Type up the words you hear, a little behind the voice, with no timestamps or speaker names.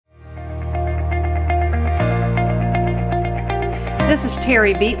This is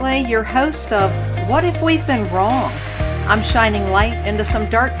Terry Beatley, your host of What If We've Been Wrong? I'm shining light into some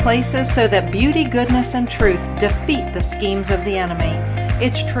dark places so that beauty, goodness, and truth defeat the schemes of the enemy.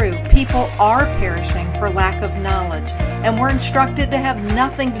 It's true, people are perishing for lack of knowledge, and we're instructed to have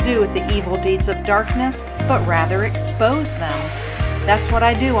nothing to do with the evil deeds of darkness, but rather expose them. That's what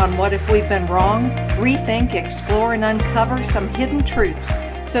I do on What If We've Been Wrong? Rethink, explore, and uncover some hidden truths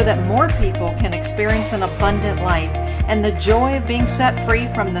so that more people can experience an abundant life and the joy of being set free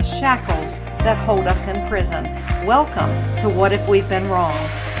from the shackles that hold us in prison. Welcome to What If We've Been Wrong?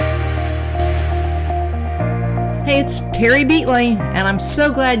 Hey, it's Terry Beatley, and I'm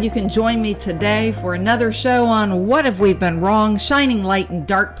so glad you can join me today for another show on What If We've Been Wrong? Shining light in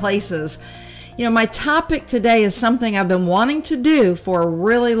dark places. You know, my topic today is something I've been wanting to do for a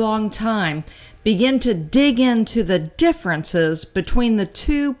really long time. Begin to dig into the differences between the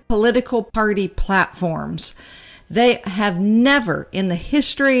two political party platforms. They have never in the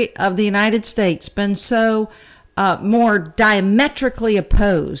history of the United States been so more diametrically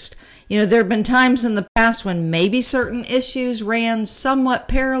opposed. You know, there have been times in the past when maybe certain issues ran somewhat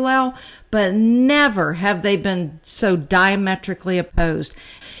parallel, but never have they been so diametrically opposed.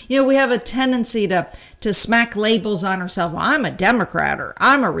 You know, we have a tendency to smack labels on ourselves. Well, I'm a Democrat, or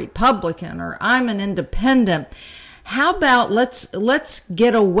I'm a Republican, or I'm an independent. How about let's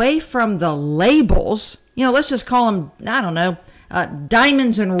get away from the labels? You know, let's just call them, I don't know,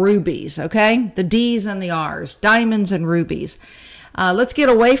 diamonds and rubies, okay? The D's and the R's, diamonds and rubies. Let's get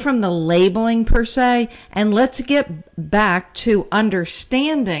away from the labeling per se, and let's get back to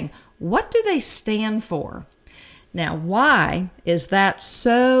understanding what do they stand for. Now, why is that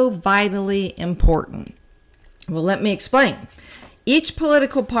so vitally important? Well, let me explain. Each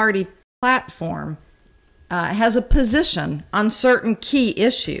political party platform has a position on certain key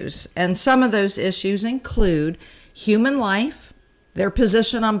issues, and some of those issues include human life, their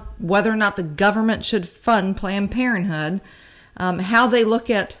position on whether or not the government should fund Planned Parenthood, how they look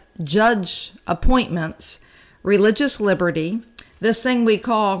at judge appointments, religious liberty, this thing we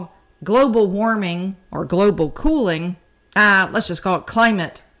call global warming or global cooling, let's just call it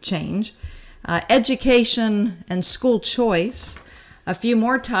climate change, education and school choice. A few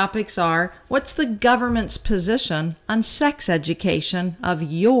more topics are, what's the government's position on sex education of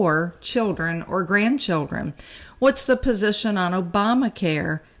your children or grandchildren? What's the position on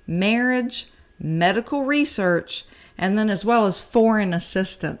Obamacare, marriage, medical research, and then as well as foreign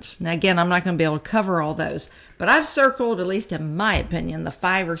assistance? Now, again, I'm not going to be able to cover all those, but I've circled, at least in my opinion, the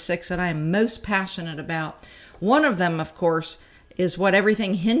 5 or 6 that I am most passionate about. One of them, of course, is what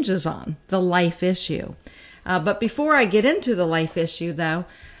everything hinges on, the life issue. But before I get into the life issue, though,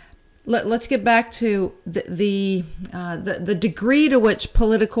 let's get back to the degree to which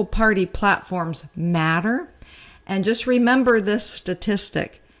political party platforms matter. And just remember this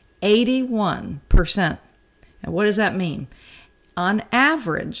statistic, 81%. And what does that mean? On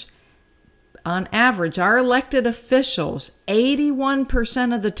average, our elected officials,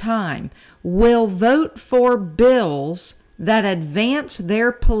 81% of the time, will vote for bills that advance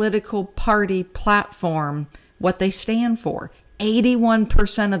their political party platform, what they stand for,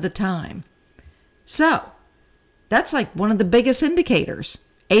 81% of the time. So, that's like one of the biggest indicators.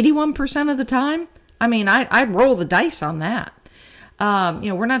 81% of the time? I mean, I'd roll the dice on that.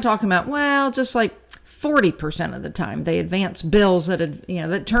 We're not talking about, well, just like 40% of the time they advance bills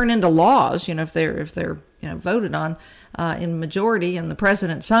that turn into laws, if they're voted on in majority and the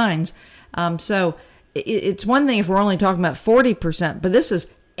president signs. So it's one thing if we're only talking about 40%, but this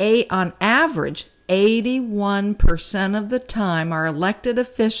is on average, 81% of the time our elected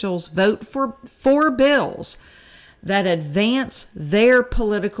officials vote for bills that advance their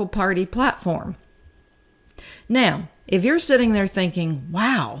political party platform. Now, if you're sitting there thinking,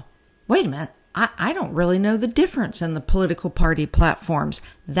 wow, wait a minute, I don't really know the difference in the political party platforms.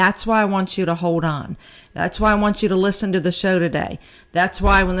 That's why I want you to hold on. That's why I want you to listen to the show today. That's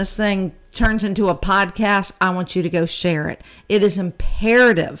why when this thing turns into a podcast, I want you to go share it. It is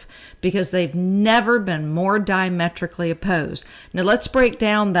imperative because they've never been more diametrically opposed. Now let's break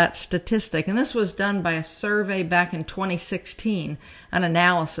down that statistic. And this was done by a survey back in 2016, an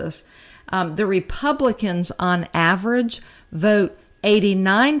analysis. The Republicans on average vote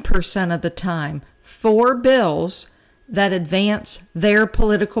 89% of the time for bills that advance their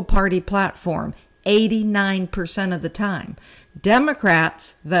political party platform, 89% of the time.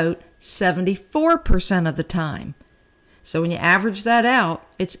 Democrats vote 74% of the time. So when you average that out,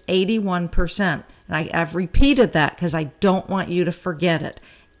 it's 81%. And I've repeated that because I don't want you to forget it.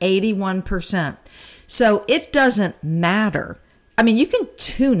 81%. So it doesn't matter I mean, you can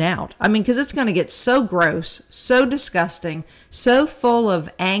tune out. I mean, because it's going to get so gross, so disgusting, so full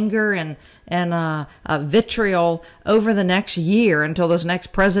of anger and vitriol over the next year until this next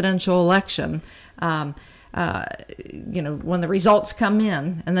presidential election. When the results come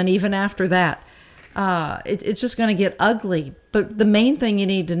in, and then even after that, it's just going to get ugly. But the main thing you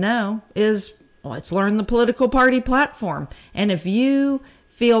need to know is, let's learn the political party platform. And if you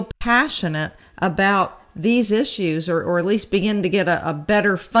feel passionate about these issues, or at least begin to get a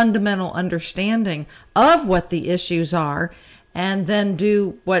better fundamental understanding of what the issues are, and then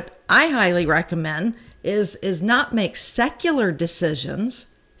do what I highly recommend is not make secular decisions,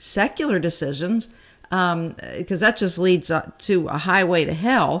 because that just leads to a highway to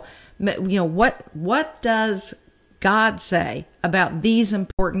hell. What does God say about these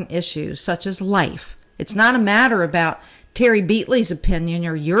important issues, such as life? It's not a matter about Terry Beatley's opinion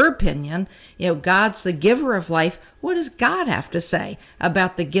or your opinion. God's the giver of life. What does God have to say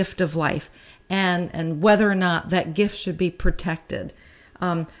about the gift of life, and whether or not that gift should be protected?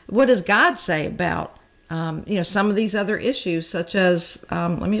 What does God say about some of these other issues, such as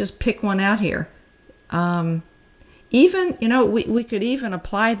let me just pick one out here. We could even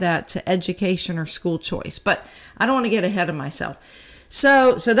apply that to education or school choice, but I don't want to get ahead of myself.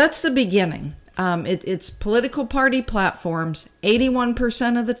 So that's the beginning. It's political party platforms.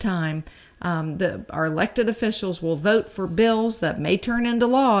 81% of the time, our elected officials will vote for bills that may turn into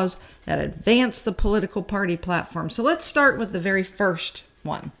laws that advance the political party platform. So let's start with the very first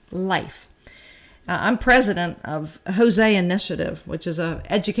one, life. I'm president of Jose Initiative, which is an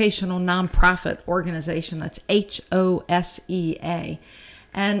educational nonprofit organization. That's HOSEA.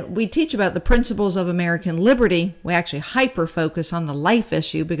 And we teach about the principles of American liberty. We actually hyper-focus on the life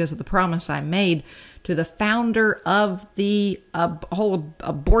issue because of the promise I made to the founder of the whole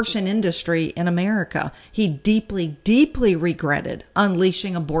abortion industry in America. He deeply, deeply regretted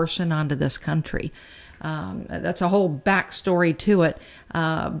unleashing abortion onto this country. That's a whole backstory to it.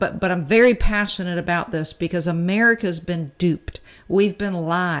 But I'm very passionate about this because America's been duped. We've been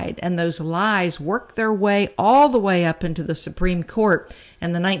lied, and those lies work their way all the way up into the Supreme Court.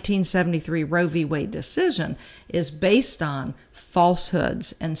 And the 1973 Roe v. Wade decision is based on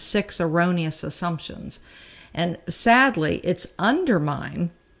falsehoods and 6 erroneous assumptions. And sadly, it's undermined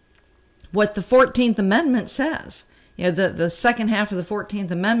what the 14th Amendment says. The second half of the 14th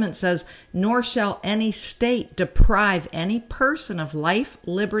Amendment says, nor shall any state deprive any person of life,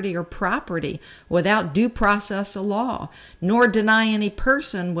 liberty, or property without due process of law, nor deny any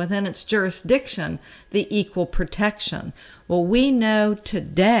person within its jurisdiction the equal protection. Well, we know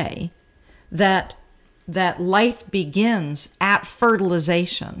today that life begins at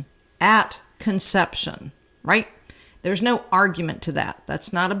fertilization, at conception, right? There's no argument to that.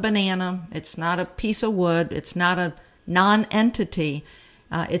 That's not a banana. It's not a piece of wood. It's not a non-entity.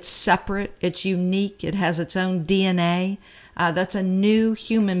 It's separate. It's unique. It has its own DNA. That's a new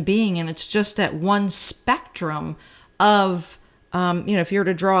human being, and it's just at one spectrum of, if you were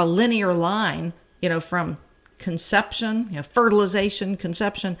to draw a linear line, from conception, fertilization,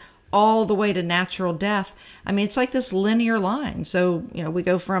 conception, all the way to natural death. I mean, it's like this linear line. So, we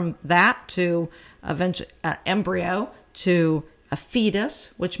go from that to eventually embryo to a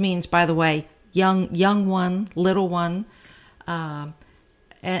fetus, which means, by the way, young one, little one, and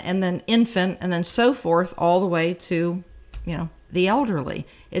then infant, and then so forth, all the way to, the elderly.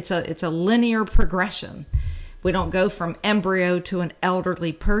 It's a linear progression. We don't go from embryo to an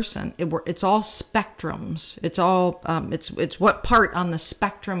elderly person. It's all spectrums. It's all it's what part on the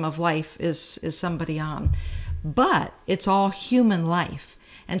spectrum of life is somebody on, but it's all human life.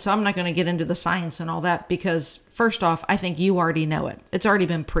 And so I'm not going to get into the science and all that because, first off, I think you already know it. It's already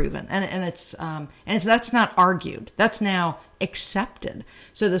been proven, and that's not argued. That's now accepted.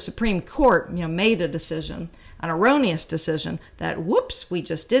 So the Supreme Court, made a decision, an erroneous decision, that we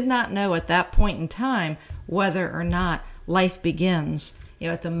just did not know at that point in time whether or not life begins,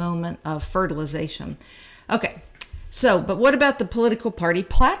 at the moment of fertilization. Okay. So, but what about the political party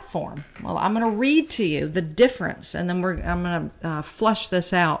platform? Well, I'm going to read to you the difference, and then I'm going to flush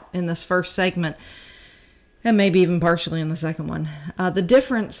this out in this first segment, and maybe even partially in the second one. The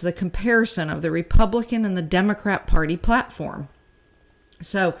difference, the comparison of the Republican and the Democrat Party platform.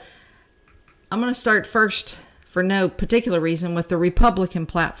 So, I'm going to start first, for no particular reason, with the Republican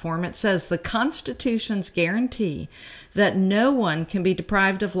platform. It says the Constitution's guarantee that no one can be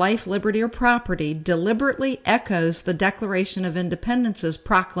deprived of life, liberty, or property deliberately echoes the Declaration of Independence's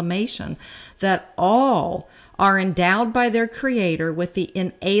proclamation that all are endowed by their Creator with the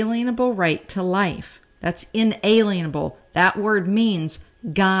inalienable right to life. That's inalienable. That word means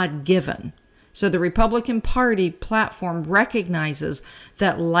God-given. So the Republican Party platform recognizes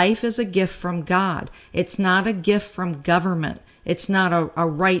that life is a gift from God. It's not a gift from government. It's not a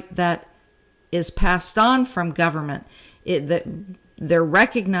right that is passed on from government. They're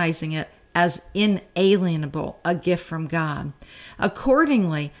recognizing it as inalienable, a gift from God.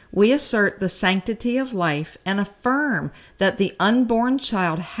 Accordingly, we assert the sanctity of life and affirm that the unborn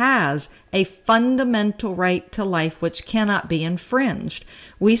child has a fundamental right to life which cannot be infringed.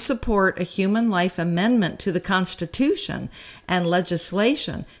 We support a human life amendment to the Constitution and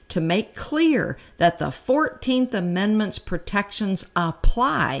legislation to make clear that the 14th Amendment's protections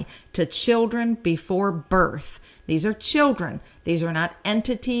apply to children before birth. These are children. These are not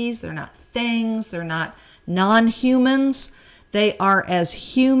entities. They're not things. They're not non-humans. They are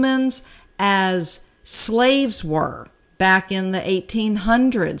as humans as slaves were back in the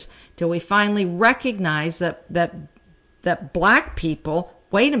 1800s, till we finally recognize that black people,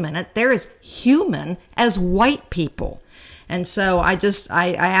 wait a minute, they're as human as white people. And so I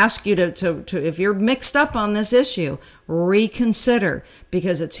ask you to if you're mixed up on this issue, reconsider,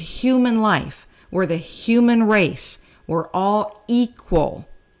 because it's human life. We're the human race. We're all equal.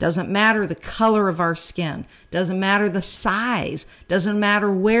 Doesn't matter the color of our skin. Doesn't matter the size. Doesn't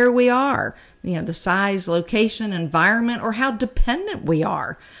matter where we are. The size, location, environment, or how dependent we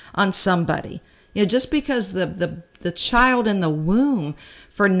are on somebody. Just because the child in the womb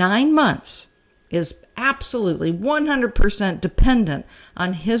for 9 months is absolutely 100% dependent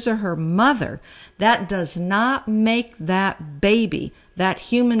on his or her mother, that does not make that baby, that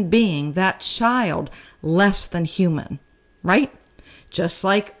human being, that child, less than human, right? Just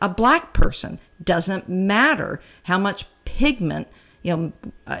like a black person, doesn't matter how much pigment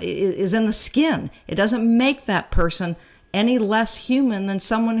is in the skin. It doesn't make that person any less human than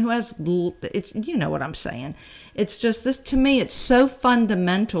someone who has, you know what I'm saying. It's just this, to me, it's so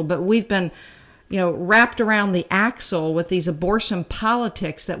fundamental, but we've been, wrapped around the axle with these abortion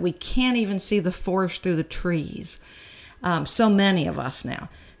politics that we can't even see the forest through the trees. So many of us now.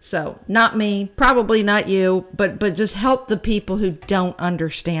 So not me, probably not you, but just help the people who don't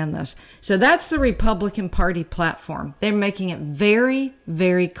understand this. So that's the Republican Party platform. They're making it very,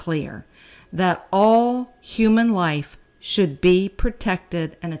 very clear that all human life should be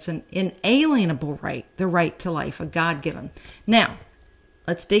protected, and it's an inalienable right, the right to life, a God-given. Now,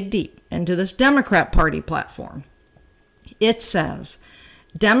 let's dig deep into this Democrat Party platform. It says,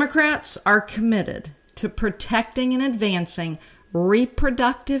 Democrats are committed to protecting and advancing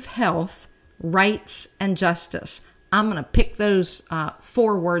reproductive health, rights, and justice. I'm going to pick those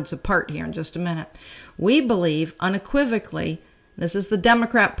 4 words apart here in just a minute. We believe unequivocally, this is the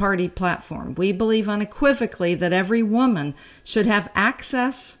Democrat Party platform, we believe unequivocally that every woman should have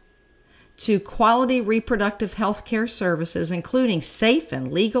access to quality reproductive health care services, including safe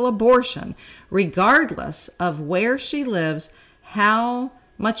and legal abortion, regardless of where she lives, how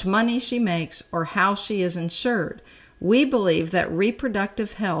much money she makes, or how she is insured. We believe that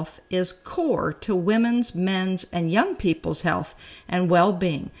reproductive health is core to women's, men's, and young people's health and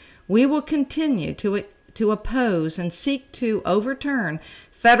well-being. We will continue to oppose and seek to overturn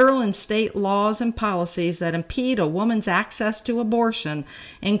federal and state laws and policies that impede a woman's access to abortion,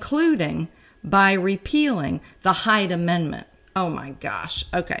 including by repealing the Hyde Amendment. Oh my gosh.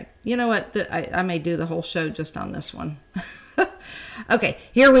 Okay. You know what? I may do the whole show just on this one. Okay,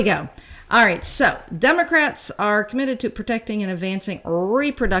 here we go. All right, so Democrats are committed to protecting and advancing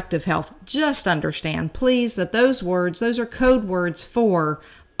reproductive health. Just understand, please, that those are code words for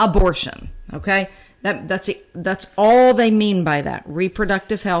abortion, okay? That's all they mean by that.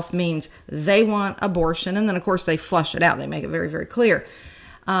 Reproductive health means they want abortion, and then, of course, they flush it out. They make it very, very clear.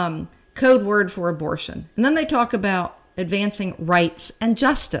 Code word for abortion. And then they talk about advancing rights and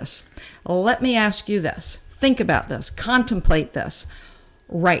justice. Let me ask you this. Think about this. Contemplate this.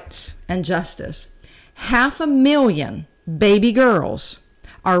 Rights and justice. 500,000 baby girls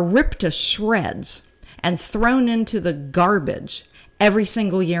are ripped to shreds and thrown into the garbage every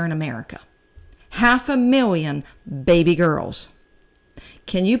single year in America. 500,000 baby girls.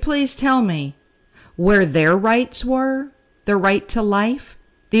 Can you please tell me where their rights were? Their right to life?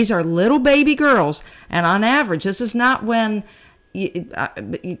 These are little baby girls, and on average, this is not when,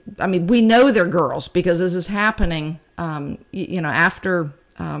 we know they're girls because this is happening, after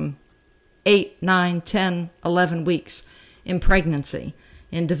 8, 9, 10, 11 weeks in pregnancy,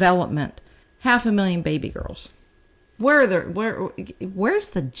 in development. 500,000 baby girls. Where's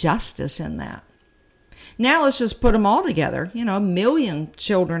the justice in that? Now let's just put them all together. 1 million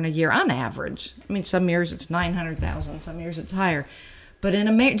children a year on average. Some years it's 900,000, some years it's higher. But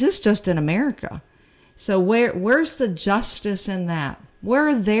in just in America. So where's the justice in that? Where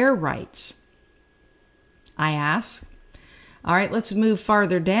are their rights? I ask. All right, let's move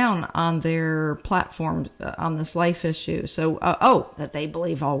farther down on their platform on this life issue. So, that they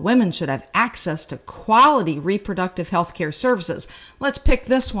believe all women should have access to quality reproductive health care services. Let's pick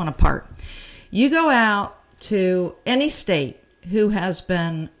this one apart. You go out to any state who has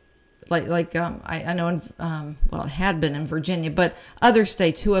been, I know, it had been in Virginia, but other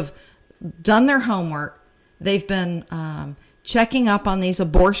states who have done their homework. They've been checking up on these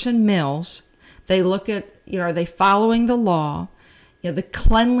abortion mills. They look at, are they following the law? The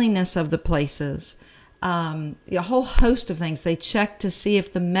cleanliness of the places, a whole host of things. They check to see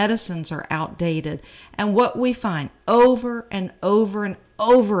if the medicines are outdated. And what we find over and over and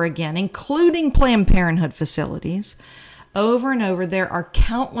over again, including Planned Parenthood facilities, over and over, there are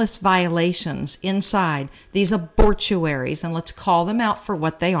countless violations inside these abortuaries, and let's call them out for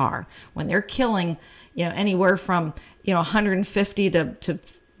what they are. When they're killing, anywhere from, 150 to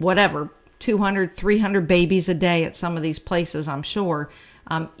whatever, 200, 300 babies a day at some of these places, I'm sure.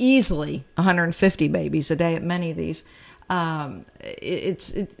 Easily 150 babies a day at many of these.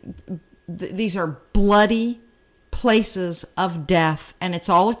 These are bloody places of death, and it's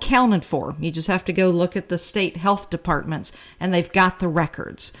all accounted for. You just have to go look at the state health departments, and they've got the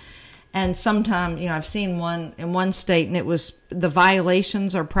records. And sometimes, I've seen one in one state, and the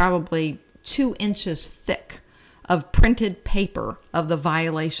violations are probably 2 inches thick of printed paper of the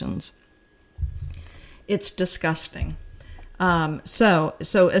violations. It's disgusting. So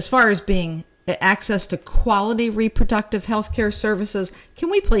as far as being access to quality reproductive health care services, can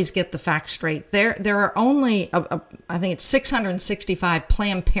we please get the facts straight? There are only, I think it's 665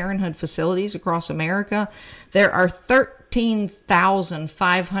 Planned Parenthood facilities across America. There are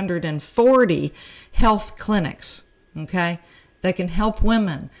 13,540 health clinics, okay, that can help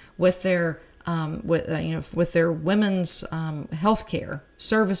women with their with their women's health care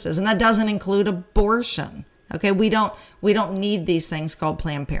services, and that doesn't include abortion. Okay, we don't need these things called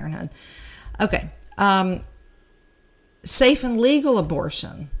Planned Parenthood. Okay, safe and legal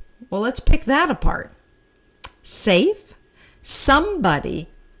abortion. Well, let's pick that apart. Safe? Somebody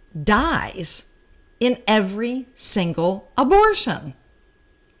dies in every single abortion.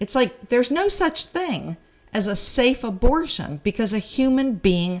 It's like there's no such thing as a safe abortion because a human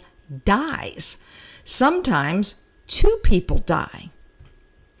being dies. Sometimes 2 people die.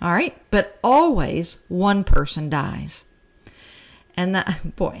 All right, but always 1 person dies. And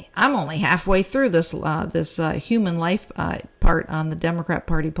I'm only halfway through this human life part on the Democrat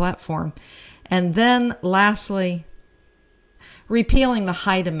Party platform. And then lastly, repealing the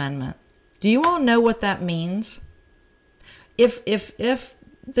Hyde Amendment. Do you all know what that means? If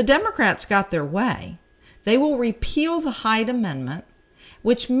the Democrats got their way, they will repeal the Hyde Amendment,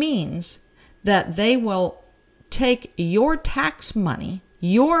 which means that they will take your tax money,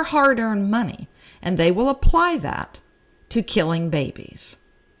 your hard-earned money, and they will apply that to killing babies.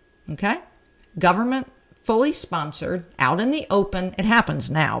 Okay? Government fully sponsored, out in the open. It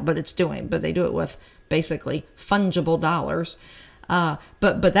happens now, but they do it with basically fungible dollars.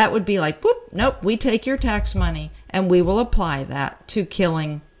 But that would be like, whoop, nope, we take your tax money and we will apply that to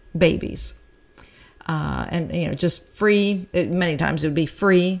killing babies. And just free, many times it would be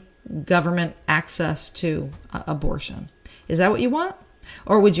free government access to abortion. Is that what you want?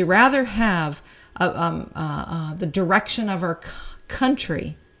 Or would you rather have the direction of our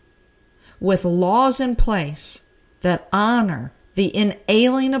country with laws in place that honor the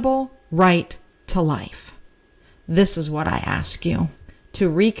inalienable right to life? This is what I ask you to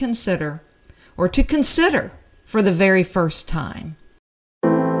reconsider or to consider for the very first time.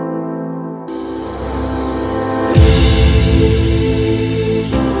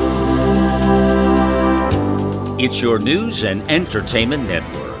 It's your news and entertainment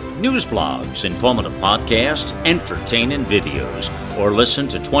network. News blogs, informative podcasts, entertaining videos, or listen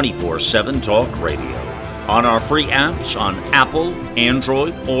to 24/7 Talk Radio on our free apps on Apple,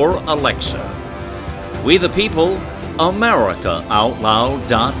 Android, or Alexa. We the people,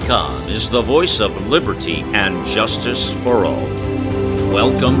 AmericaOutloud.com is the voice of liberty and justice for all.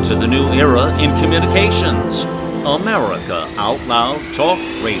 Welcome to the new era in communications. America Out Loud Talk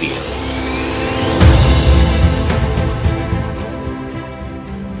Radio.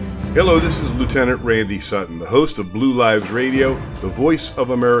 Hello, this is Lieutenant Randy Sutton, the host of Blue Lives Radio, the voice of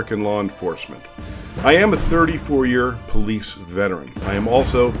American law enforcement. I am a 34-year police veteran. I am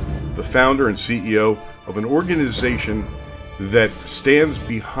also the founder and CEO of an organization that stands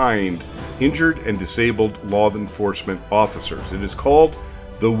behind injured and disabled law enforcement officers. It is called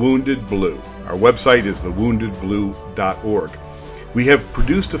The Wounded Blue. Our website is thewoundedblue.org. We have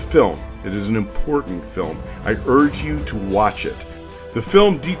produced a film. It is an important film. I urge you to watch it. The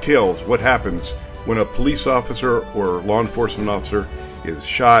film details what happens When a police officer or law enforcement officer is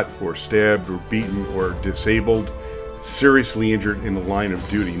shot or stabbed or beaten or disabled, seriously injured in the line of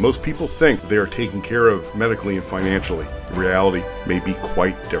duty, most people think they are taken care of medically and financially. The reality may be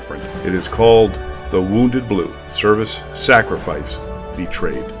quite different. It is called The Wounded Blue: Service, Sacrifice,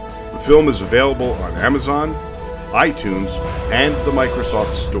 Betrayed. The film is available on Amazon, iTunes, and the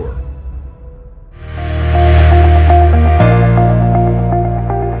Microsoft Store.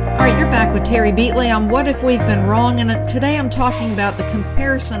 All right, you're back with Terry Beatley on What If We've Been Wrong, and today I'm talking about the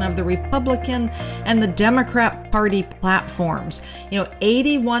comparison of the Republican and the Democrat Party platforms.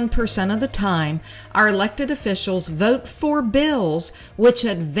 81% of the time, our elected officials vote for bills which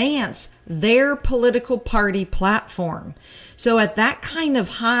advance their political party platform. So at that kind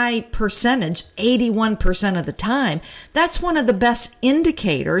of high percentage, 81% of the time, that's one of the best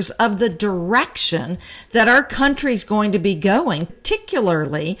indicators of the direction that our country's going to be going,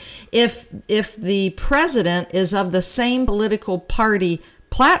 particularly if the president is of the same political party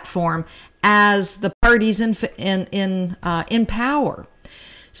platform as the parties in power.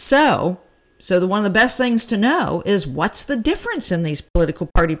 So one of the best things to know is what's the difference in these political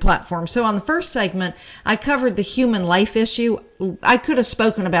party platforms. So on the first segment, I covered the human life issue. I could have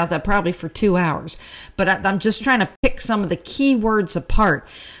spoken about that probably for 2 hours, but I'm just trying to pick some of the key words apart.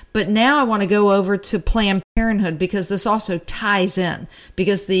 But now I want to go over to Planned Parenthood because this also ties in,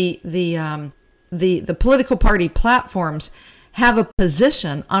 because the political party platforms have a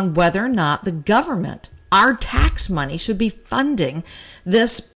position on whether or not the government, our tax money, should be funding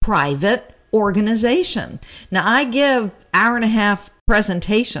this private organization. Now, I give hour-and-a-half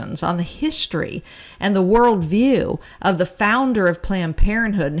presentations on the history and the worldview of the founder of Planned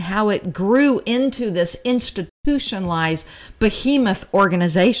Parenthood and how it grew into this institutionalized behemoth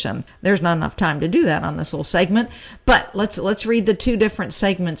organization. There's not enough time to do that on this little segment, but let's read the two different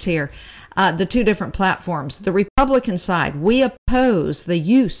segments here. The two different platforms. The Republican side, we oppose the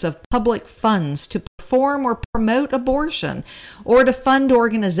use of public funds to perform or promote abortion or to fund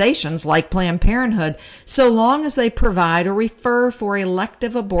organizations like Planned Parenthood so long as they provide or refer for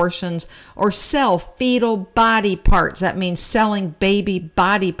elective abortions or sell fetal body parts. That means selling baby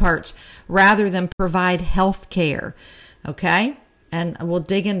body parts rather than provide health care. Okay? And we'll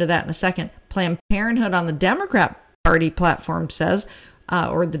dig into that in a second. Planned Parenthood on the Democrat Party platform says,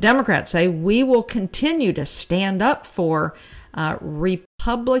 or the Democrats say, we will continue to stand up for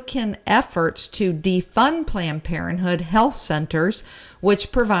Republican efforts to defund Planned Parenthood health centers,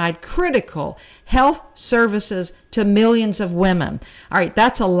 which provide critical health services to millions of women. All right,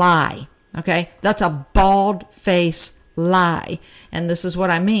 that's a lie, okay? That's a bald-faced lie. And this is what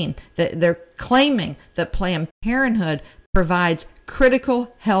I mean. They're claiming that Planned Parenthood provides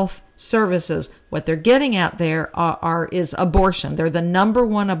critical health services. What they're getting at there is abortion. They're the number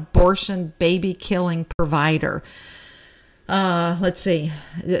one abortion baby killing provider. Let's see.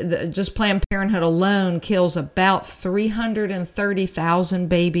 Just Planned Parenthood alone kills about 330,000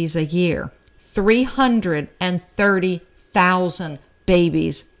 babies a year. 330,000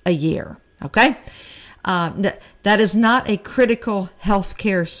 babies a year. Okay? That is not a critical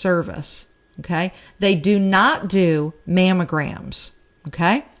healthcare service. Okay? They do not do mammograms.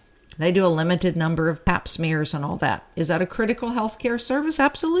 Okay? They do a limited number of pap smears and all that. Is that a critical healthcare service?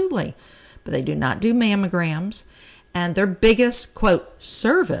 Absolutely. But they do not do mammograms. And their biggest, quote,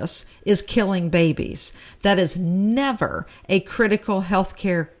 service is killing babies. That is never a critical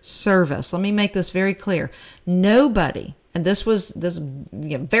healthcare service. Let me make this very clear. Nobody, and this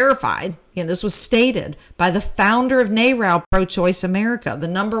verified, this was stated by the founder of NARAL, Pro-Choice America, the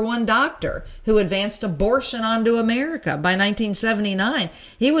number one doctor who advanced abortion onto America by 1979.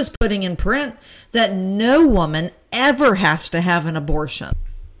 He was putting in print that no woman ever has to have an abortion.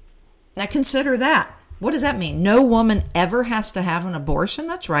 Now consider that. What does that mean? No woman ever has to have an abortion?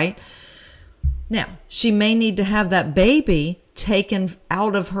 That's right. Now, she may need to have that baby taken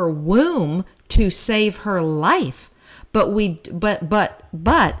out of her womb to save her life. But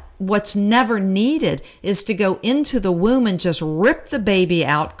what's never needed is to go into the womb and just rip the baby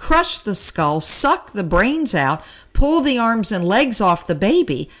out, crush the skull, suck the brains out, pull the arms and legs off the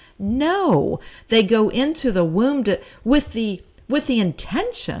baby. No, they go into the womb with the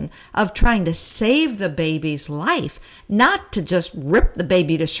intention of trying to save the baby's life, not to just rip the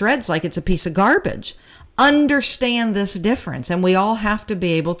baby to shreds like it's a piece of garbage. Understand this difference, and we all have to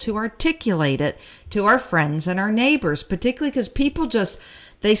be able to articulate it to our friends and our neighbors, particularly because people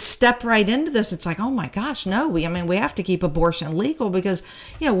they step right into this. It's like, oh my gosh, no, we have to keep abortion legal because,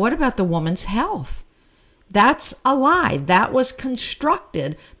 what about the woman's health? That's a lie. That was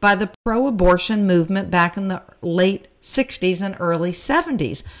constructed by the pro-abortion movement back in the late 60s and early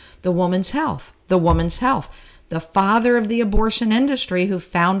 70s. The woman's health, the woman's health. The father of the abortion industry who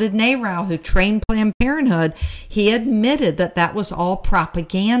founded NARAL, who trained Planned Parenthood, he admitted that that was all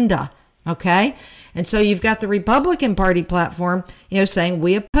propaganda. Okay? And so you've got the Republican Party platform, saying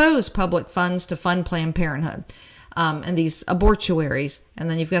we oppose public funds to fund Planned Parenthood. And these abortuaries. And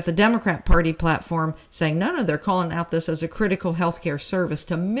then you've got the Democrat Party platform saying, no, they're calling out this as a critical healthcare service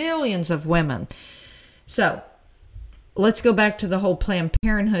to millions of women. So let's go back to the whole Planned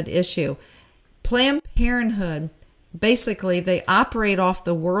Parenthood issue. Planned Parenthood, basically, they operate off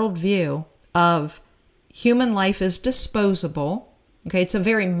the worldview of human life is disposable. Okay, it's a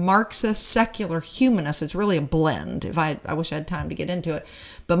very Marxist, secular humanist. It's really a blend. I wish I had time to get into it.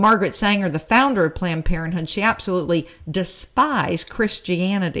 But Margaret Sanger, the founder of Planned Parenthood, she absolutely despised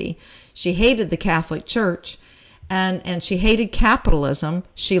Christianity. She hated the Catholic Church, and she hated capitalism.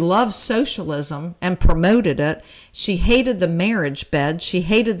 She loved socialism and promoted it. She hated the marriage bed. She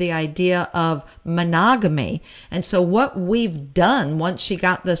hated the idea of monogamy. And so what we've done once she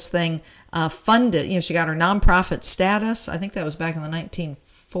got this thing funded, she got her nonprofit status. I think that was back in the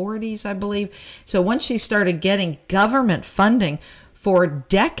 1940s, I believe. So once she started getting government funding, for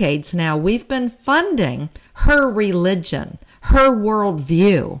decades now, we've been funding her religion, her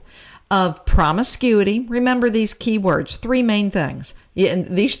worldview of promiscuity. Remember these key words, three main things. And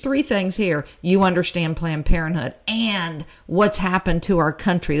these three things here, you understand Planned Parenthood and what's happened to our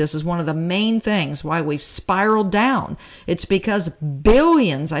country. This is one of the main things why we've spiraled down. It's because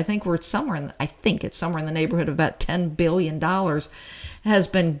billions, I think it's somewhere in the neighborhood of about $10 billion has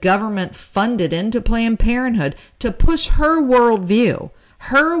been government funded into Planned Parenthood to push her worldview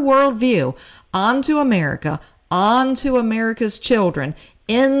onto America, onto America's children,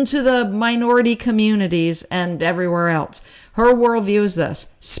 into the minority communities and everywhere else. Her worldview is this: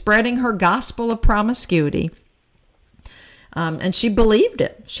 spreading her gospel of promiscuity. And she believed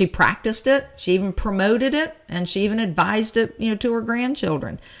it. She practiced it. She even promoted it. And she even advised it, to her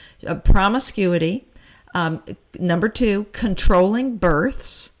grandchildren. Promiscuity. Number 2, controlling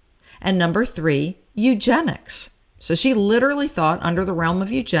births. And number 3, eugenics. So she literally thought, under the realm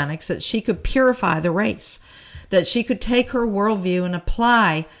of eugenics, that she could purify the race, that she could take her worldview and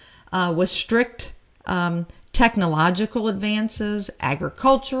apply with strict technological advances,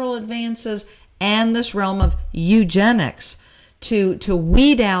 agricultural advances, and this realm of eugenics to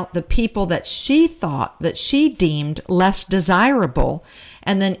weed out the people that she thought, that she deemed less desirable,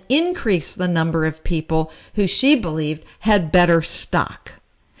 and then increase the number of people who she believed had better stock.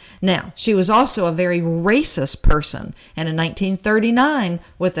 Now, she was also a very racist person, and in 1939,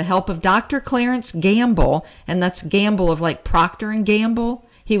 with the help of Dr. Clarence Gamble, and that's Gamble of like Procter & Gamble,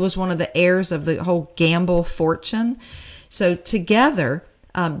 he was one of the heirs of the whole Gamble fortune. So together,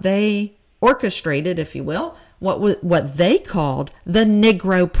 they orchestrated, if you will, what they called the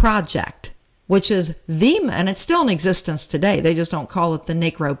Negro Project, which is and it's still in existence today. They just don't call it the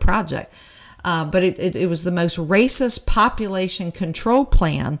Negro Project. But it was the most racist population control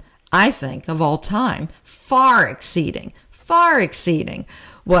plan, I think, of all time, far exceeding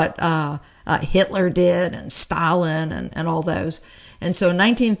what Hitler did and Stalin and all those. And so in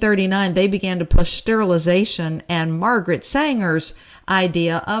 1939, they began to push sterilization and Margaret Sanger's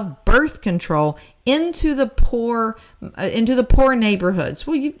idea of birth control into the poor neighborhoods.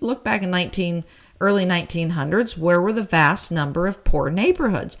 Well, you look back in early 1900s, where were the vast number of poor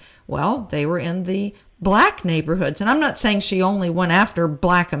neighborhoods? Well, they were in the black neighborhoods. And I'm not saying she only went after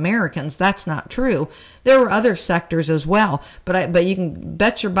black Americans. That's not true. There were other sectors as well. But you can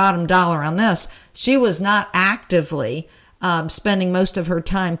bet your bottom dollar on this. She was not actively spending most of her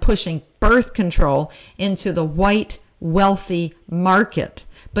time pushing birth control into the white, wealthy market.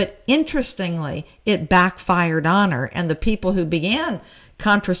 But interestingly, it backfired on her. And the people who began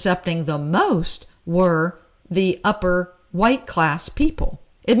contracepting the most were the upper white class people.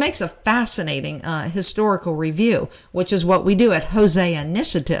 It makes a fascinating historical review, which is what we do at Hosea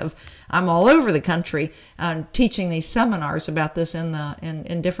Initiative. I'm all over the country teaching these seminars about this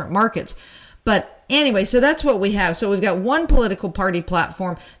in different markets. But anyway, so that's what we have. So we've got one political party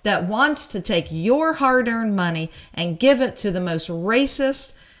platform that wants to take your hard-earned money and give it to the most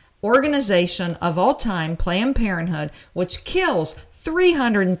racist organization of all time, Planned Parenthood, which kills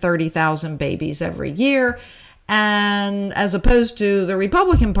 330,000 babies every year. And as opposed to the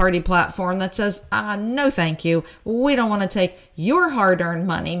Republican Party platform that says, no, thank you. We don't want to take your hard-earned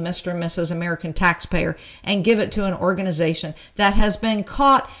money, Mr. and Mrs. American taxpayer, and give it to an organization that has been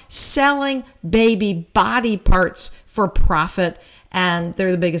caught selling baby body parts for profit and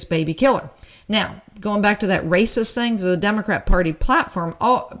they're the biggest baby killer. Now, going back to that racist thing, the Democrat Party platform,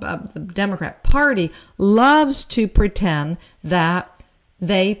 the Democrat Party loves to pretend that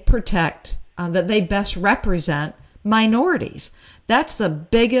they protect, that they best represent minorities. That's the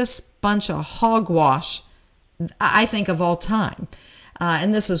biggest bunch of hogwash, I think, of all time.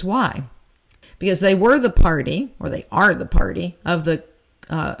 And this is why. Because they were the party, or they are the party, of the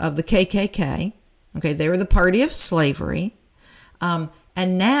KKK. Okay, they were the party of slavery. And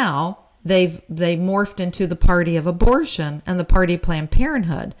now they morphed into the party of abortion and the party of Planned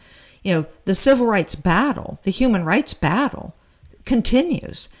Parenthood. You know, the civil rights battle, the human rights battle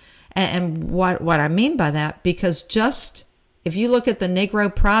continues. And what I mean by that, because just if you look at the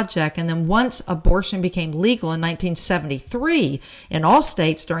Negro Project, and then once abortion became legal in 1973 in all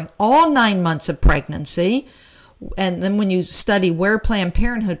states during all 9 months of pregnancy, and then when you study where Planned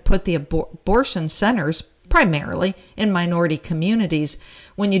Parenthood put the abortion centers, primarily in minority communities,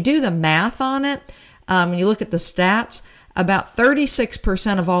 when you do the math on it, when you look at the stats, about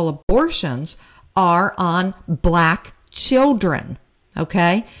 36% of all abortions are on black children,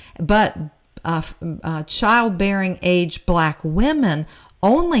 okay? But childbearing age black women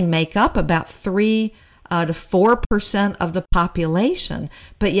only make up about 3 to 4% of the population,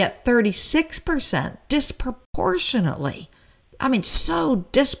 but yet 36% disproportionately. I mean, so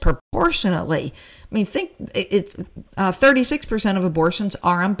disproportionately. I mean, think it's 36% of abortions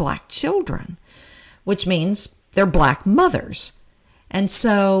are on black children, which means they're black mothers. And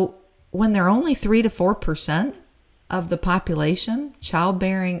so when they're only 3 to 4% of the population,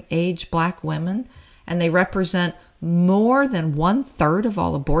 childbearing age black women, and they represent more than 1/3 of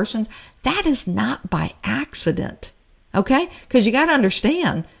all abortions, that is not by accident, okay? Because you got to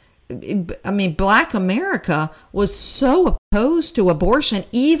understand, I mean, Black America was so opposed to abortion,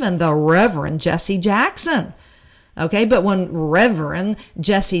 even the Reverend Jesse Jackson. Okay, but when Reverend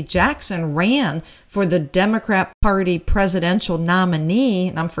Jesse Jackson ran for the Democrat Party presidential nominee,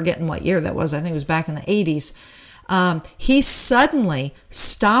 and I'm forgetting what year that was, I think it was back in the 80s, he suddenly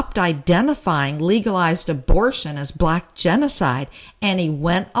stopped identifying legalized abortion as black genocide, and he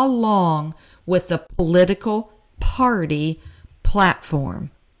went along with the political party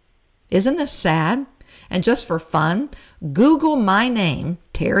platform. Isn't this sad? And just for fun, Google my name,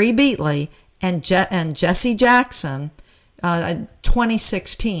 Terry Beatley, and Jesse Jackson,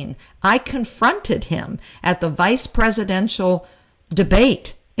 2016. I confronted him at the vice presidential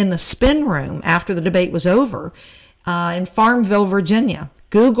debate in the spin room after the debate was over in Farmville, Virginia.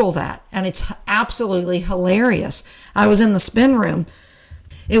 Google that, and it's absolutely hilarious. I was in the spin room.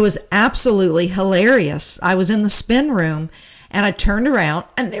 It was absolutely hilarious. I was in the spin room, and I turned around,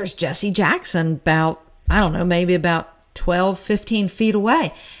 and there's Jesse Jackson about, I don't know, maybe about 12, 15 feet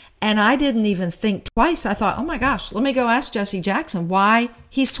away. And I didn't even think twice. I thought, oh my gosh, let me go ask Jesse Jackson why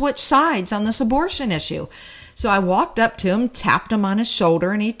he switched sides on this abortion issue. So I walked up to him, tapped him on his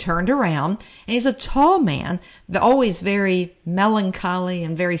shoulder, and he turned around. And he's a tall man, always very melancholy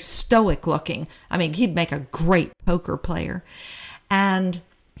and very stoic looking. I mean, he'd make a great poker player. And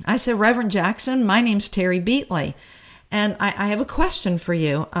I said, Reverend Jackson, my name's Terry Beatley. And I have a question for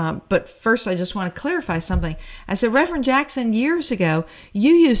you, but first I just want to clarify something. I said, Reverend Jackson, years ago,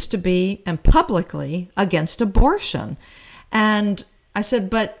 you used to be, and publicly, against abortion. And I said,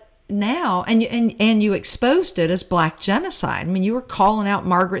 but now, and you exposed it as black genocide. I mean, you were calling out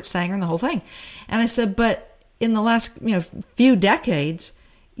Margaret Sanger and the whole thing. And I said, but in the last few decades,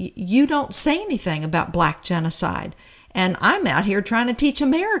 you don't say anything about black genocide. And I'm out here trying to teach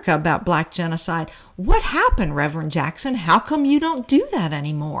America about black genocide. What happened, Reverend Jackson? How come you don't do that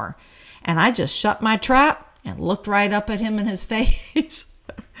anymore? And I just shut my trap and looked right up at him in his face.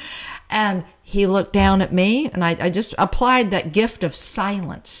 And he looked down at me, and I just applied that gift of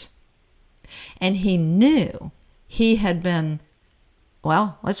silence. And he knew he had been,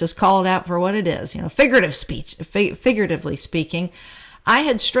 well, let's just call it out for what it is. Figuratively speaking, I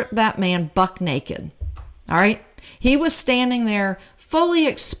had stripped that man buck naked. All right? He was standing there fully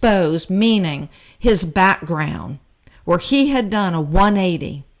exposed, meaning his background, where he had done a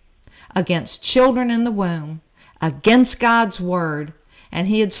 180 against children in the womb, against God's word, and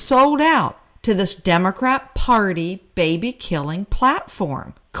he had sold out to this Democrat Party baby-killing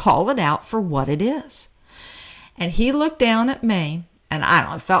platform. Call it out for what it is. And he looked down at me, and I don't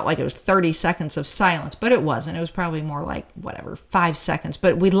know, it felt like it was 30 seconds of silence, but it wasn't. It was probably more like, 5 seconds.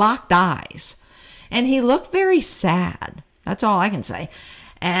 But we locked eyes. And he looked very sad. That's all I can say.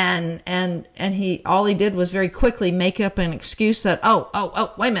 And all he did was very quickly make up an excuse that,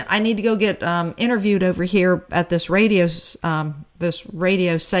 oh, wait a minute, I need to go get interviewed over here at this radio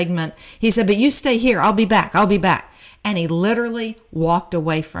segment. He said, but you stay here. I'll be back. And he literally walked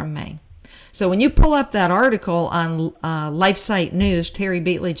away from me. So when you pull up that article on LifeSite News, Terry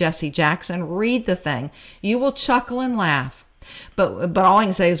Beatley, Jesse Jackson, read the thing. You will chuckle and laugh. But all I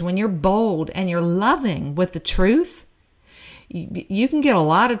can say is when you're bold and you're loving with the truth, you can get a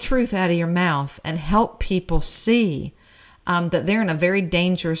lot of truth out of your mouth and help people see that they're in a very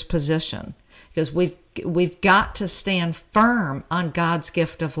dangerous position, because we've got to stand firm on God's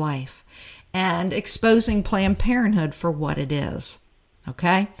gift of life and exposing Planned Parenthood for what it is.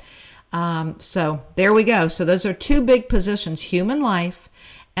 Okay? So there we go. So those are two big positions, human life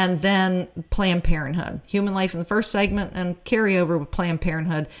and then Planned Parenthood. Human life in the first segment and carry over with Planned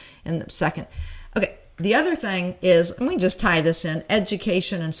Parenthood in the second. Okay, the other thing is, and we just tie this in,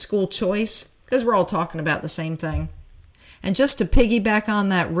 education and school choice, because we're all talking about the same thing. And just to piggyback on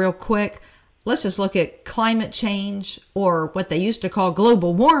that real quick, let's just look at climate change, or what they used to call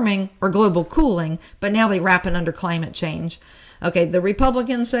global warming or global cooling, but now they wrap it under climate change. Okay, the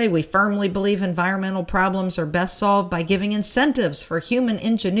Republicans say we firmly believe environmental problems are best solved by giving incentives for human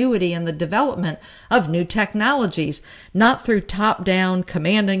ingenuity in the development of new technologies, not through top-down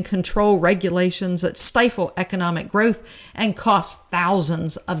command and control regulations that stifle economic growth and cost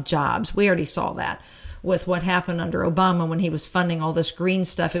thousands of jobs. We already saw that with what happened under Obama when he was funding all this green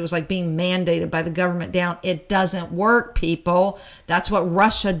stuff. It was like being mandated by the government down. It doesn't work, people. That's what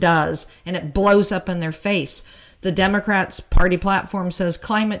Russia does, and it blows up in their face. The Democrats' party platform says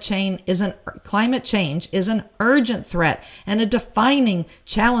climate change is an urgent threat and a defining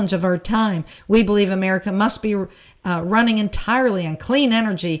challenge of our time. We believe America must be running entirely on clean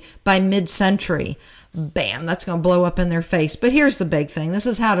energy by mid-century. Bam, that's going to blow up in their face. But here's the big thing. This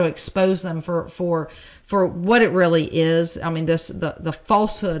is how to expose them for what it really is. I mean, the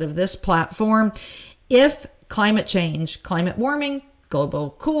falsehood of this platform. If climate change, climate warming,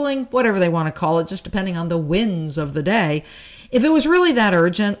 global cooling, whatever they want to call it, just depending on the winds of the day. If it was really that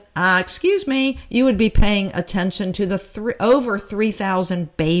urgent, you would be paying attention to the over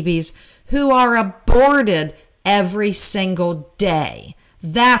 3,000 babies who are aborted every single day.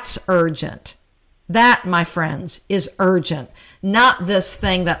 That's urgent. That, my friends, is urgent. Not this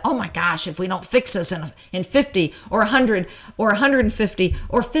thing that, oh my gosh, if we don't fix this in 50 or 100 or 150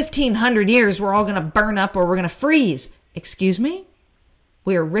 or 1,500 years, we're all going to burn up or we're going to freeze. Excuse me?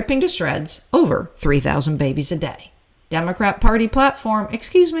 We are ripping to shreds over 3,000 babies a day. Democrat Party platform,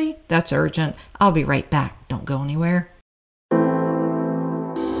 that's urgent. I'll be right back. Don't go anywhere.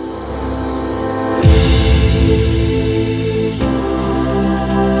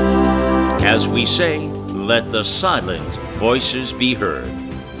 As we say, let the silent voices be heard.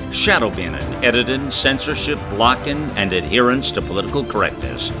 Shadow banning, editing, censorship, blocking, and adherence to political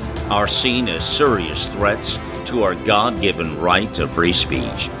correctness are seen as serious threats to our God-given right to free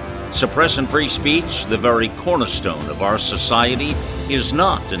speech. Suppressing free speech, the very cornerstone of our society, is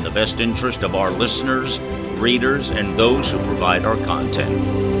not in the best interest of our listeners, readers, and those who provide our content.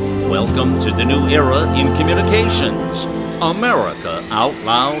 Welcome to the new era in communications, America Out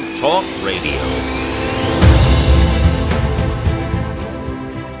Loud Talk Radio.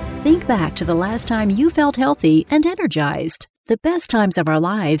 Think back to the last time you felt healthy and energized. The best times of our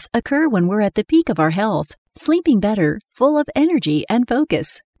lives occur when we're at the peak of our health, sleeping better, full of energy and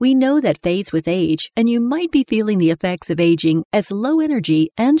focus. We know that fades with age, and you might be feeling the effects of aging as low energy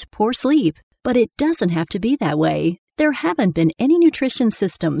and poor sleep. But it doesn't have to be that way. There haven't been any nutrition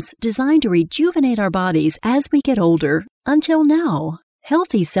systems designed to rejuvenate our bodies as we get older until now.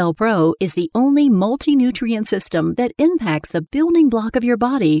 Healthy Cell Pro is the only multi-nutrient system that impacts the building block of your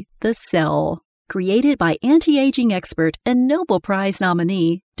body, the cell. Created by anti-aging expert and Nobel Prize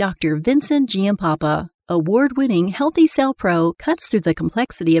nominee, Dr. Vincent Giampapa, award-winning Healthy Cell Pro cuts through the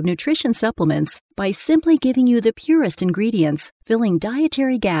complexity of nutrition supplements by simply giving you the purest ingredients, filling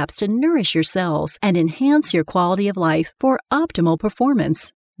dietary gaps to nourish your cells and enhance your quality of life for optimal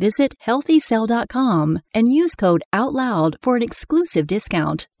performance. Visit healthycell.com and use code OUTLOUD for an exclusive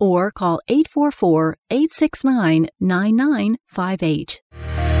discount, or call 844-869-9958.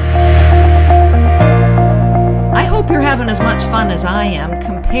 I hope you're having as much fun as I am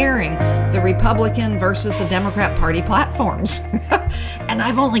comparing the Republican versus the Democrat Party platforms. And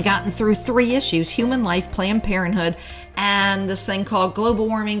I've only gotten through 3 issues: human life, Planned Parenthood, and this thing called global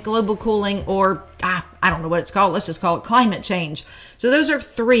warming, global cooling, or I don't know what it's called. Let's just call it climate change. So those are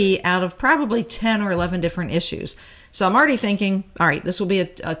 3 out of probably 10 or 11 different issues. So I'm already thinking, all right, this will be a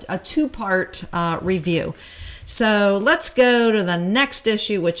 2-part review. So let's go to the next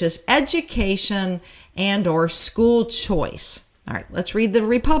issue, which is education and or school choice. All right, let's read the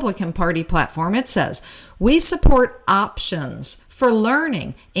Republican Party platform. It says, we support options for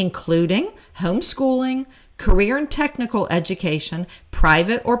learning, including homeschooling, career and technical education,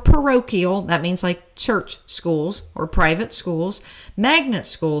 private or parochial, that means like church schools or private schools, magnet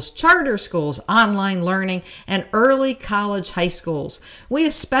schools, charter schools, online learning, and early college high schools. We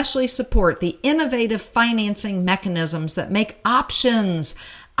especially support the innovative financing mechanisms that make options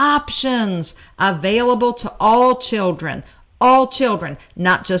available to all children,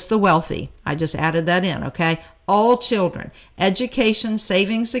 not just the wealthy. I just added that in, okay? All children, education,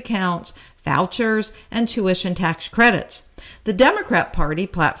 savings accounts, vouchers, and tuition tax credits. The Democrat Party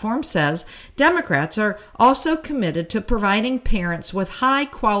platform says Democrats are also committed to providing parents with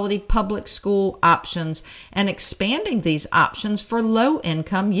high-quality public school options and expanding these options for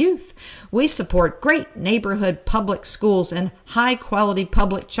low-income youth. We support great neighborhood public schools and high-quality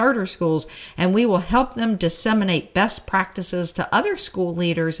public charter schools, and we will help them disseminate best practices to other school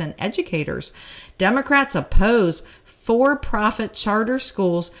leaders and educators. Democrats oppose for-profit charter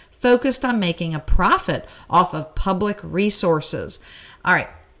schools focused on making a profit off of public resources. All right.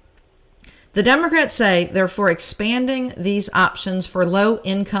 The Democrats say they're for expanding these options for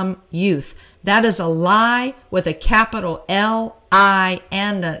low-income youth. That is a lie with a capital L-I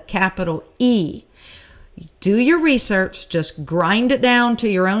and a capital E. Do your research, just grind it down to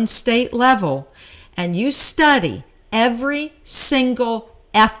your own state level, and you study every single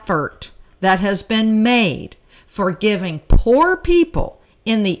effort that has been made for giving poor people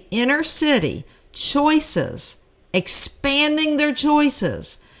in the inner city choices, expanding their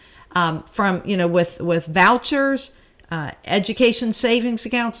choices from, with vouchers, education savings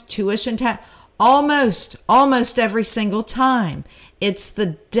accounts, tuition tax, almost every single time. It's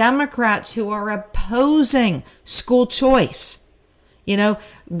the Democrats who are opposing school choice.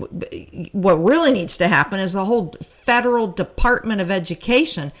 What really needs to happen is the whole federal Department of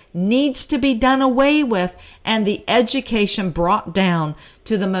Education needs to be done away with and the education brought down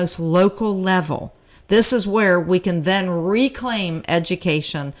to the most local level. This is where we can then reclaim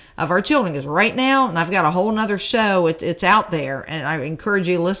education of our children. Because right now, and I've got a whole nother show, it's out there, and I encourage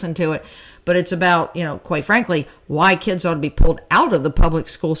you to listen to it. But it's about, quite frankly, why kids ought to be pulled out of the public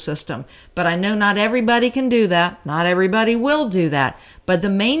school system. But I know not everybody can do that. Not everybody will do that. But the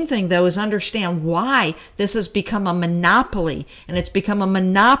main thing, though, is understand why this has become a monopoly. And it's become a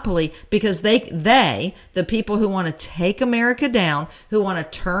monopoly because the people who want to take America down, who want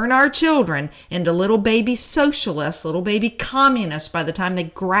to turn our children into little baby socialists, little baby communists by the time they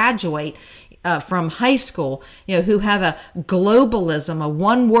graduate from high school, who have a globalism, a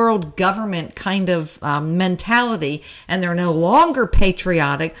one world government kind of mentality, and they're no longer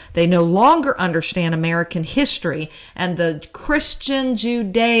patriotic. They no longer understand American history and the Christian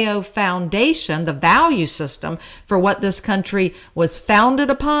Judeo foundation, the value system for what this country was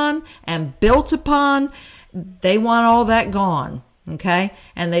founded upon and built upon. They want all that gone. Okay.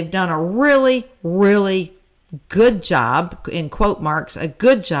 And they've done a really, really good job, in quote marks, a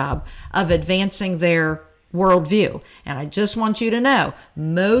good job of advancing their worldview. And I just want you to know,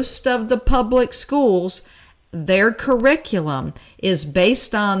 most of the public schools, their curriculum is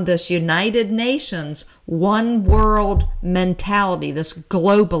based on this United Nations one world mentality, this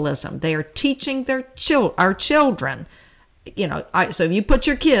globalism. They are teaching our children. So if you put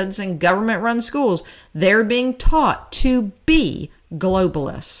your kids in government-run schools, they're being taught to be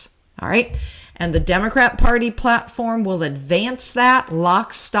globalists. All right? And the Democrat Party platform will advance that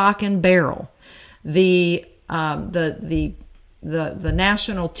lock, stock, and barrel. The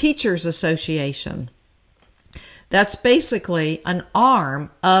National Teachers Association, that's basically an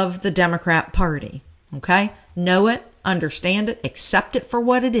arm of the Democrat Party. Okay? Know it, understand it, accept it for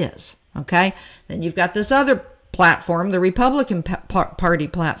what it is. Okay? Then you've got this other platform, the Republican Party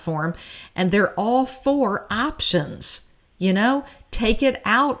platform, and they're all for options. Take it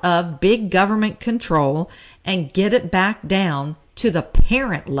out of big government control and get it back down to the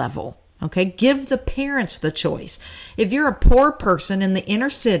parent level. Okay, give the parents the choice. If you're a poor person in the inner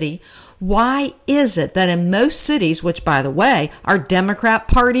city, why is it that in most cities, which by the way, are Democrat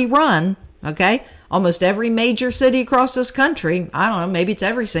Party run, okay, almost every major city across this country, I don't know, maybe it's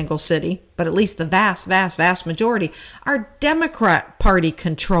every single city, but at least the vast, vast, vast majority are Democrat Party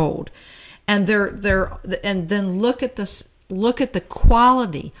controlled. And and then look at this. Look at the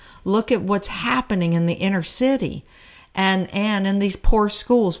quality. Look at what's happening in the inner city and in these poor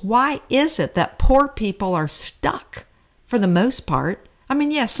schools. Why is it that poor people are stuck for the most part? I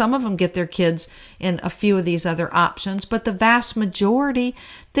mean, yes, some of them get their kids in a few of these other options, but the vast majority,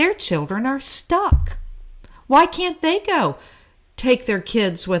 their children are stuck. Why can't they go take their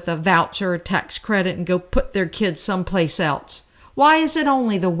kids with a voucher or tax credit and go put their kids someplace else? Why is it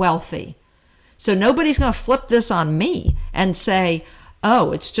only the wealthy? So nobody's going to flip this on me and say,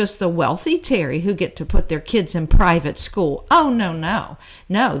 Oh, it's just the wealthy, Terry, who get to put their kids in private school. Oh, no, no.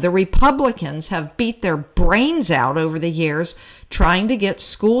 No, the Republicans have beat their brains out over the years trying to get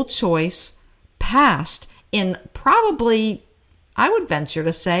school choice passed in probably, I would venture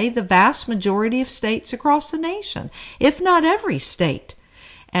to say, the vast majority of states across the nation, if not every state.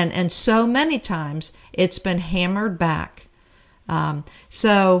 And so many times it's been hammered back. Now,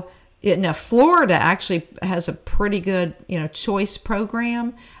 Florida actually has a pretty good, choice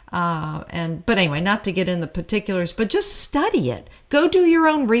program. But anyway, not to get in the particulars, but just study it. Go do your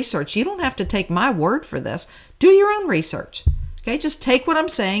own research. You don't have to take my word for this. Do your own research. Okay, just take what I'm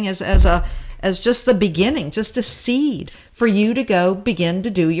saying as just the beginning, just a seed for you to go begin to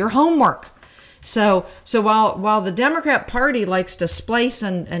do your homework. So while the Democrat Party likes to splice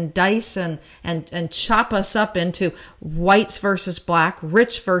and dice and chop us up into whites versus black,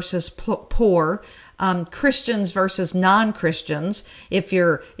 rich versus poor, Christians versus non-Christians, if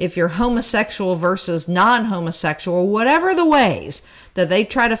you're homosexual versus non-homosexual, whatever the ways that they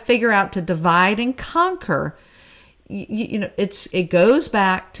try to figure out to divide and conquer, it goes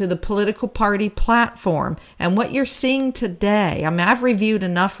back to the political party platform. And what you're seeing today, I've reviewed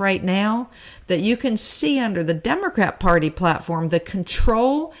enough right now that you can see under the Democrat Party platform, the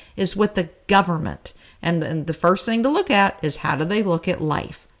control is with the government. And the first thing to look at is, how do they look at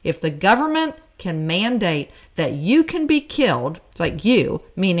life? If the government can mandate that you can be killed, it's like you,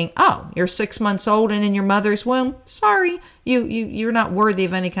 meaning, you're 6 months old and in your mother's womb, sorry, you're not worthy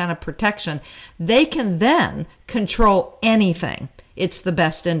of any kind of protection. They can then control anything. It's the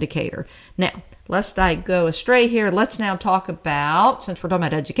best indicator. Now, lest I go astray here, let's now talk about, since we're talking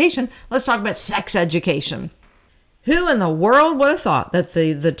about education, let's talk about sex education. Who in the world would have thought that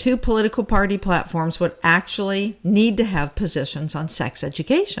the two political party platforms would actually need to have positions on sex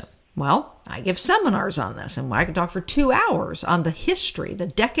education? Well, I give seminars on this, and I could talk for 2 hours on the history, the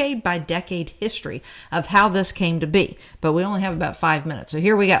decade by decade history of how this came to be. But we only have about 5 minutes, so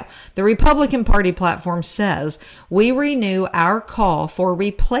here we go. The Republican Party platform says, we renew our call for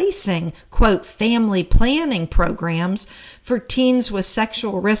replacing, quote, family planning programs for teens with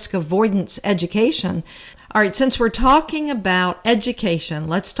sexual risk avoidance education. All right, since we're talking about education,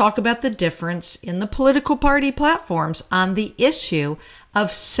 let's talk about the difference in the political party platforms on the issue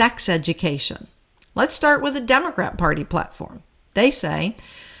of sex education. Let's start with the Democrat Party platform. They say,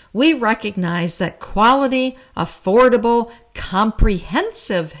 we recognize that quality, affordable,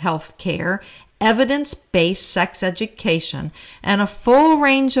 comprehensive health care, evidence-based sex education, and a full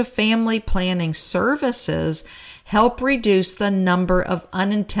range of family planning services help reduce the number of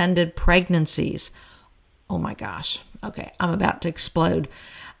unintended pregnancies. Oh my gosh. Okay, I'm about to explode.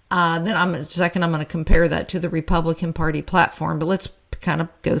 Then I'm going to compare that to the Republican Party platform, but let's kind of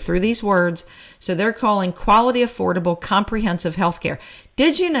go through these words. So they're calling quality, affordable, comprehensive health care.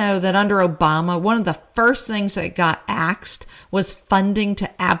 Did you know that under Obama, one of the first things that got axed was funding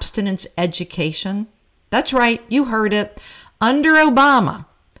to abstinence education? That's right, you heard it. Under Obama,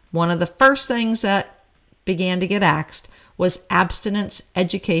 one of the first things that began to get axed was abstinence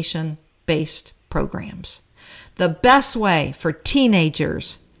education-based programs. The best way for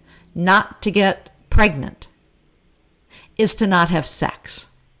teenagers not to get pregnant is to not have sex.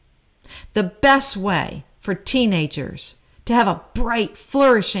 The best way for teenagers to have a bright,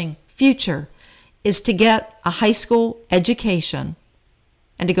 flourishing future is to get a high school education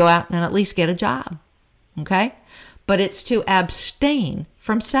and to go out and at least get a job. Okay? But it's to abstain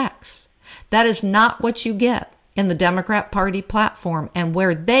from sex. That is not what you get in the Democrat Party platform and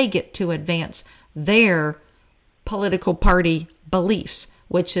where they get to advance their political party beliefs,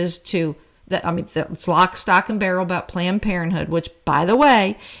 which is it's lock, stock, and barrel about Planned Parenthood, which, by the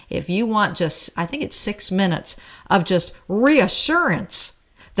way, if you want I think it's 6 minutes of just reassurance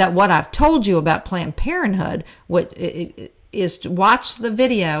that what I've told you about Planned Parenthood is to watch the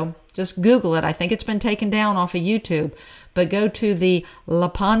video. Just Google it. I think it's been taken down off of YouTube, but go to the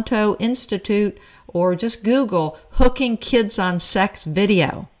Lepanto Institute or just Google hooking kids on sex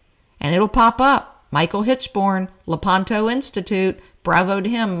video and it'll pop up. Michael Hitchborn, Lepanto Institute. Bravo to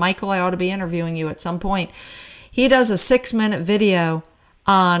him. Michael, I ought to be interviewing you at some point. He does a 6-minute video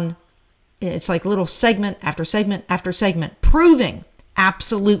on, it's like little segment after segment after segment, proving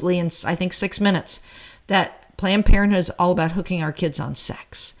absolutely in, I think, 6 minutes that Planned Parenthood is all about hooking our kids on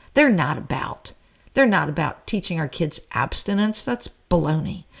sex. They're not about teaching our kids abstinence. That's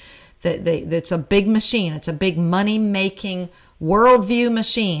baloney. It's a big machine. It's a big money-making worldview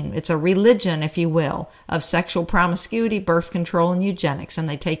machine. It's a religion, if you will, of sexual promiscuity, birth control, and eugenics, and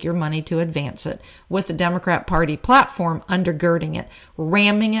they take your money to advance it with the Democrat Party platform undergirding it,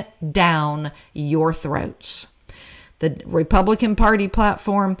 ramming it down your throats. the Republican Party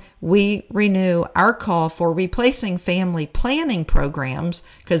platform, we renew our call for replacing family planning programs,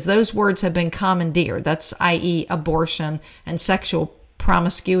 because those words have been commandeered. That's i.e. abortion and sexual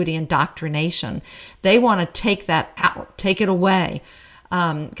promiscuity indoctrination. They want to take that out, take it away,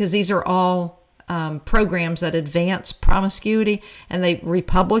 because these are all programs that advance promiscuity, and the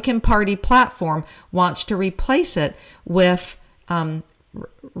Republican Party platform wants to replace it with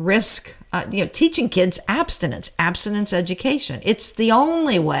teaching kids abstinence education. It's the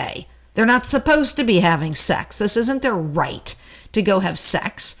only way. They're not supposed to be having sex. This isn't their right to go have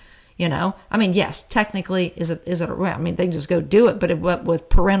sex. Yes, technically, is it right? They just go do it, but with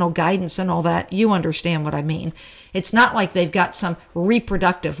parental guidance and all that, you understand what I mean. It's not like they've got some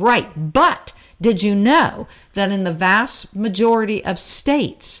reproductive right. But did you know that in the vast majority of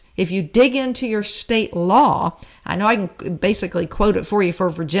states, if you dig into your state law, I know I can basically quote it for you for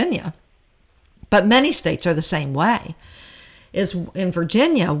Virginia, but many states are the same way, is in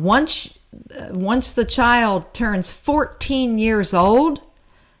Virginia, once the child turns 14 years old,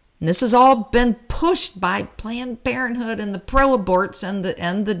 and this has all been pushed by Planned Parenthood and the pro-aborts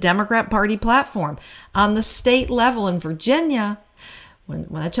and the Democrat Party platform. On the state level in Virginia, when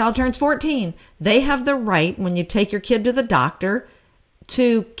a child turns 14, they have the right, when you take your kid to the doctor,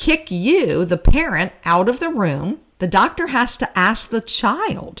 to kick you, the parent, out of the room. The doctor has to ask the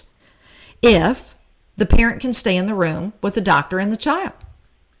child if the parent can stay in the room with the doctor and the child.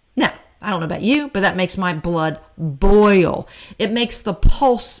 Now, I don't know about you, but that makes my blood boil. It makes the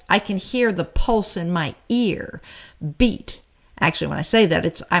pulse, I can hear the pulse in my ear beat. Actually, when I say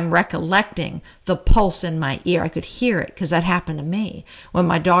that, I'm recollecting the pulse in my ear. I could hear it because that happened to me. When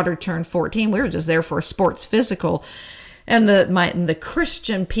my daughter turned 14, we were just there for a sports physical. And the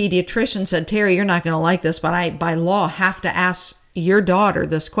Christian pediatrician said, Terry, you're not going to like this, but I, by law, have to ask your daughter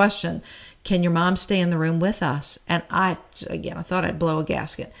this question. Can your mom stay in the room with us? And I thought I'd blow a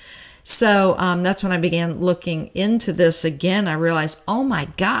gasket. So that's when I began looking into this again. I realized, oh my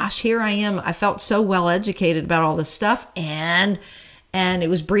gosh, here I am. I felt so well educated about all this stuff, and it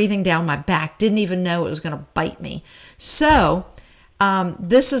was breathing down my back. Didn't even know it was going to bite me. So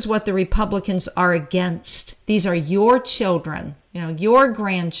this is what the Republicans are against. These are your children, your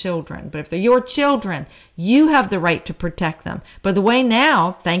grandchildren. But if they're your children, you have the right to protect them. By the way,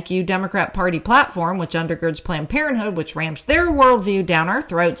 now, thank you, Democrat Party platform, which undergirds Planned Parenthood, which rams their worldview down our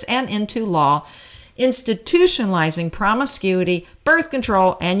throats and into law, institutionalizing promiscuity, birth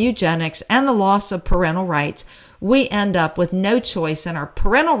control, and eugenics, and the loss of parental rights, we end up with no choice, and our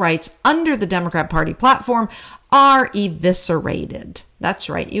parental rights under the Democrat Party platform are eviscerated. That's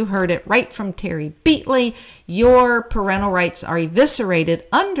right. You heard it right from Terry Beatley. Your parental rights are eviscerated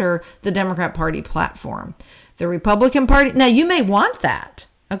under the Democrat Party platform. The Republican Party, now you may want that,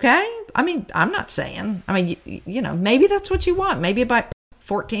 okay? I'm not saying, maybe that's what you want. Maybe by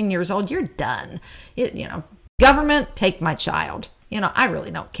 14 years old, you're done. Government, take my child. I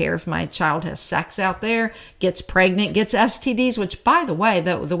really don't care if my child has sex out there, gets pregnant, gets STDs, which, by the way,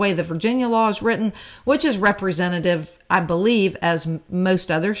 the way the Virginia law is written, which is representative, I believe, as most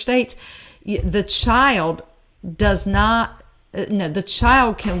other states, the child the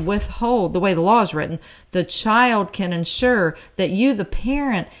child can withhold, the way the law is written, the child can ensure that you, the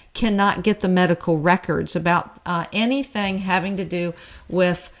parent, cannot get the medical records about anything having to do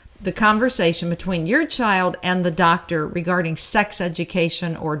with the conversation between your child and the doctor regarding sex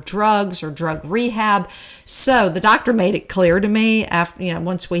education or drugs or drug rehab. So the doctor made it clear to me after,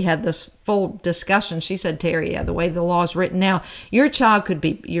 once we had this full discussion, she said, Terry, the way the law is written now, your child could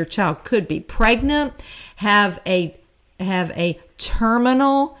be pregnant, have a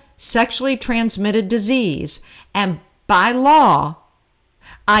terminal sexually transmitted disease, and by law,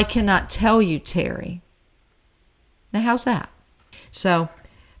 I cannot tell you, Terry. Now, how's that? So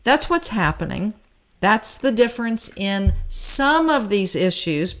that's what's happening. That's the difference in some of these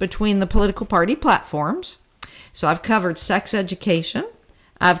issues between the political party platforms. So I've covered sex education.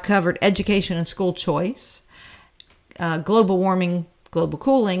 I've covered education and school choice, global warming, global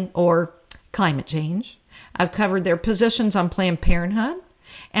cooling, or climate change. I've covered their positions on Planned Parenthood.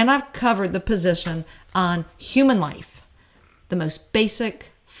 And I've covered the position on human life, the most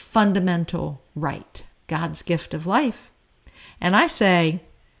basic, fundamental right, God's gift of life. And I say,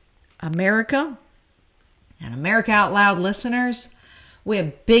 America and America Out Loud listeners, we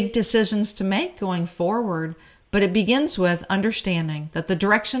have big decisions to make going forward, but it begins with understanding that the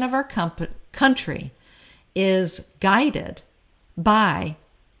direction of our country is guided by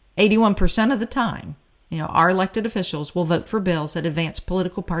 81% of the time our elected officials will vote for bills that advance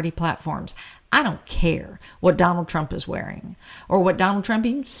political party platforms. I don't care what Donald Trump is wearing or what Donald Trump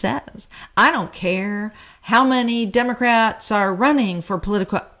even says. I don't care how many Democrats are running for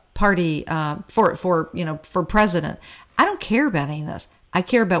political party for president. I don't care about any of this. I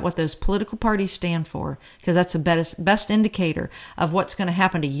care about what those political parties stand for, because that's the best indicator of what's going to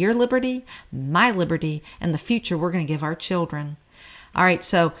happen to your liberty, my liberty, and the future we're going to give our children. All right,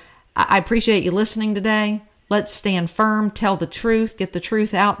 so I appreciate you listening today. Let's stand firm, tell the truth, get the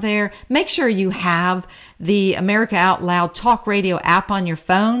truth out there. Make sure you have the America Out Loud Talk Radio app on your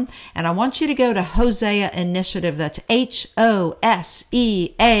phone. And I want you to go to Hosea Initiative. That's HOSEA.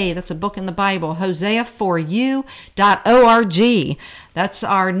 That's a book in the Bible. HoseaForYou.org. That's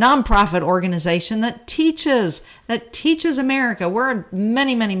our nonprofit organization that teaches America. We're in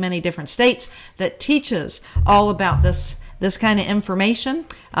many, many, many different states that teaches all about this kind of information.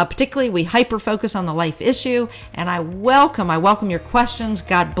 Particularly, we hyper-focus on the life issue, and I welcome your questions.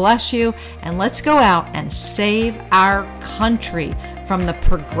 God bless you, and let's go out and save our country from the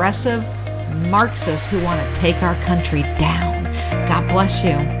progressive Marxists who want to take our country down. God bless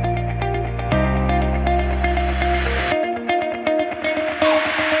you.